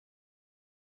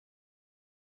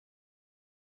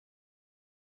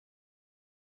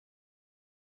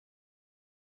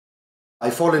I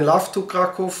fall in love to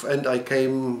Krakow and I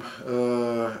came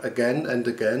again and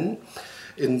again.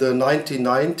 In the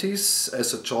 1990s,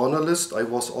 as a journalist, I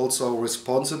was also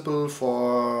responsible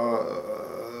for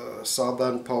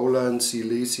southern Poland,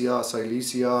 Silesia,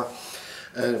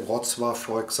 Wrocław,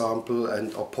 for example,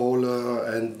 and Opole,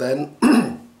 and then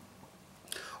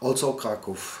also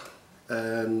Krakow.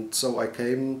 And so I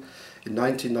came in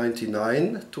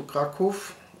 1999 to Krakow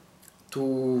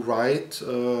to write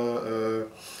a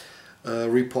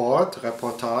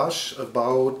reportage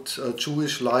about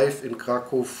Jewish life in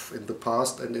Krakow in the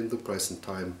past and in the present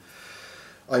time.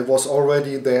 I was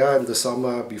already there in the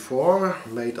summer before,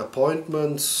 made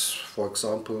appointments, for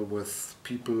example with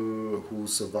people who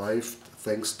survived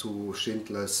thanks to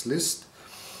Schindler's List.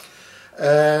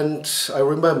 And I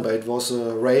remember it was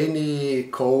a rainy,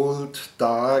 cold,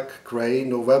 dark, grey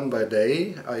November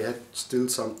day. I had still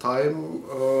some time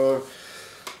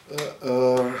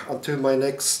until my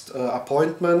next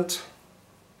appointment,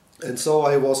 and so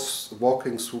I was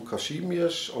walking through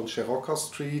Kazimierz on Szeroka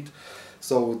Street.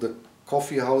 So the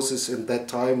coffee houses in that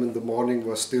time in the morning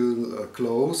were still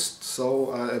closed.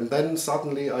 So and then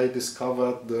suddenly I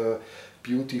discovered the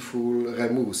beautiful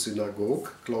Remah Synagogue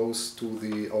close to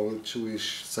the old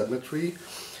Jewish cemetery.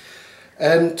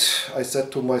 And I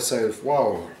said to myself,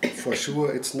 wow, for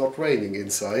sure it's not raining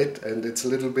inside and it's a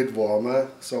little bit warmer,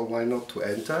 so why not to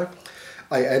enter?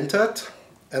 I entered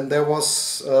and there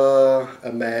was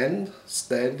a man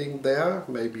standing there,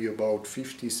 maybe about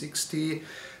 50, 60,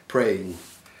 praying.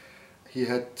 He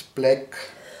had black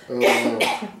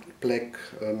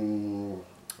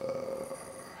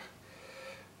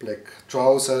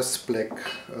trousers, black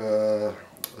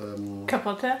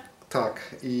Kapotte?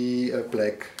 A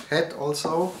black hat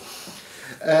also,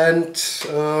 and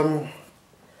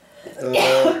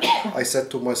I said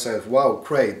to myself, wow,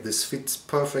 great, this fits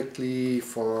perfectly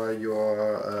for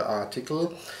your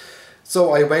article.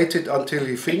 So I waited until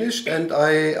he finished and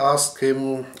I asked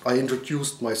him, I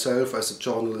introduced myself as a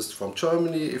journalist from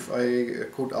Germany, if I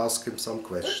could ask him some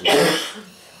questions.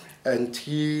 And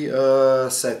he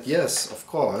said yes, of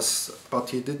course, but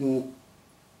he didn't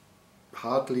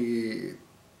hardly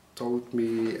told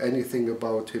me anything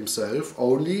about himself,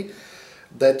 only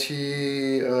that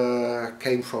he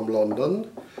came from London,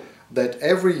 that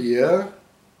every year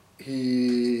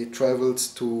he travels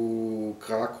to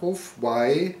Krakow.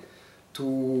 Why?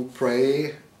 To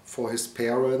pray for his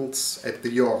parents at the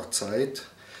Yortzeit,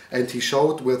 and he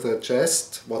showed with a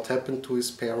jest what happened to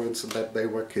his parents and that they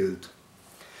were killed.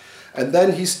 And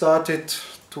then he started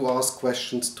to ask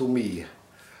questions to me.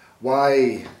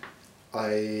 Why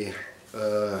I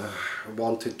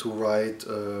wanted to write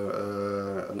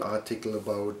an article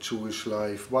about Jewish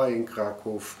life, why in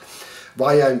Krakow,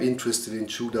 why I'm interested in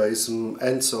Judaism,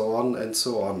 and so on and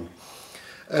so on.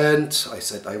 And I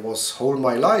said I was whole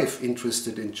my life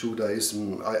interested in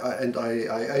Judaism.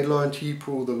 I learned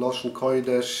Hebrew, the Lashon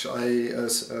Kodesh, I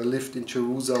lived in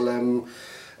Jerusalem,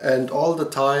 and all the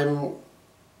time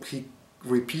he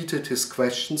repeated his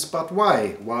questions, but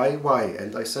why?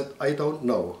 And I said, I don't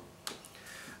know.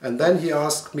 And then he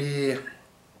asked me,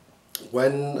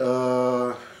 when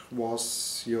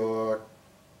was your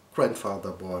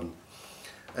grandfather born?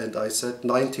 And I said,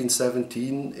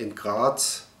 1917 in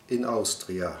Graz in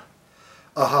Austria.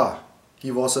 Aha, he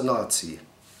was a Nazi.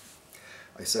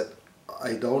 I said,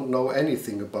 I don't know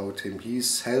anything about him.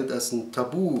 He's held as a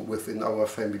taboo within our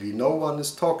family. No one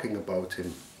is talking about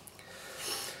him.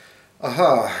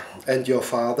 Aha, and your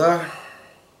father?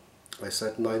 I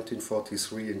said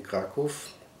 1943 in Krakow.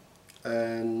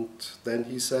 And then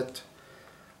he said,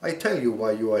 I tell you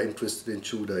why you are interested in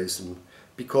Judaism.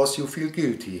 Because you feel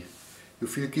guilty. You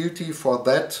feel guilty for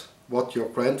that, what your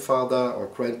grandfather or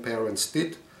grandparents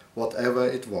did, whatever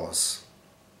it was.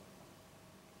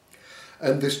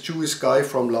 And this Jewish guy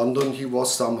from London, he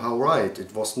was somehow right.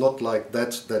 It was not like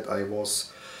that I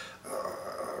was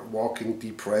walking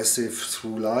depressive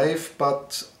through life,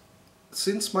 but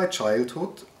since my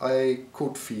childhood I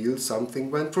could feel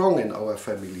something went wrong in our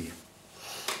family.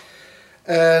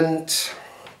 And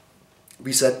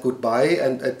we said goodbye,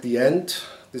 and at the end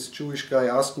this Jewish guy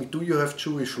asked me, do you have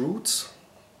Jewish roots?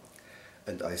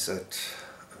 And I said,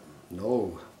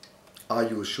 no. Are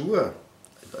you sure?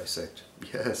 And I said,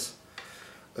 yes.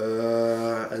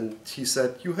 And he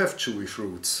said, you have Jewish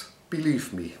roots,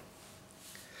 believe me.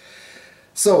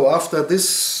 So after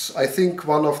this, I think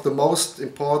one of the most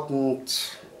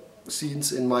important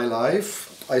scenes in my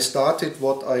life, I started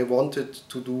what I wanted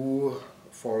to do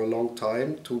for a long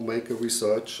time, to make a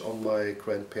research on my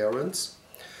grandparents.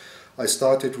 I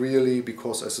started really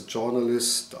because as a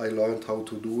journalist I learned how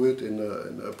to do it in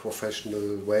a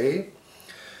professional way.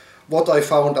 what I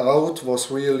found out was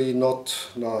really not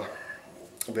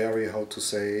very, how to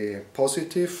say,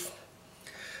 positive.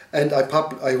 And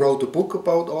I wrote a book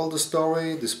about all the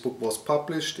story. This book was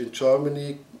published in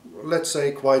Germany, let's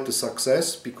say quite a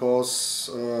success, because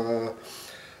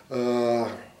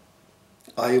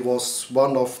I was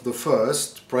one of the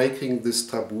first breaking this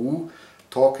taboo,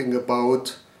 talking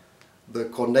about the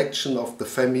connection of the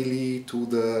family to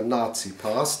the Nazi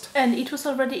past. And it was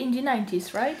already in the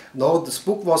 90s, right? No, this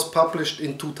book was published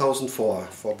in 2004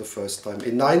 for the first time.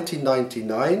 In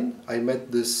 1999 I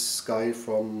met this guy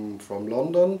from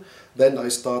London. Then I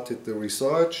started the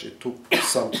research. It took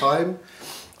some time,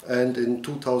 and in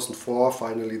 2004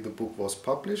 finally the book was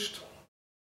published.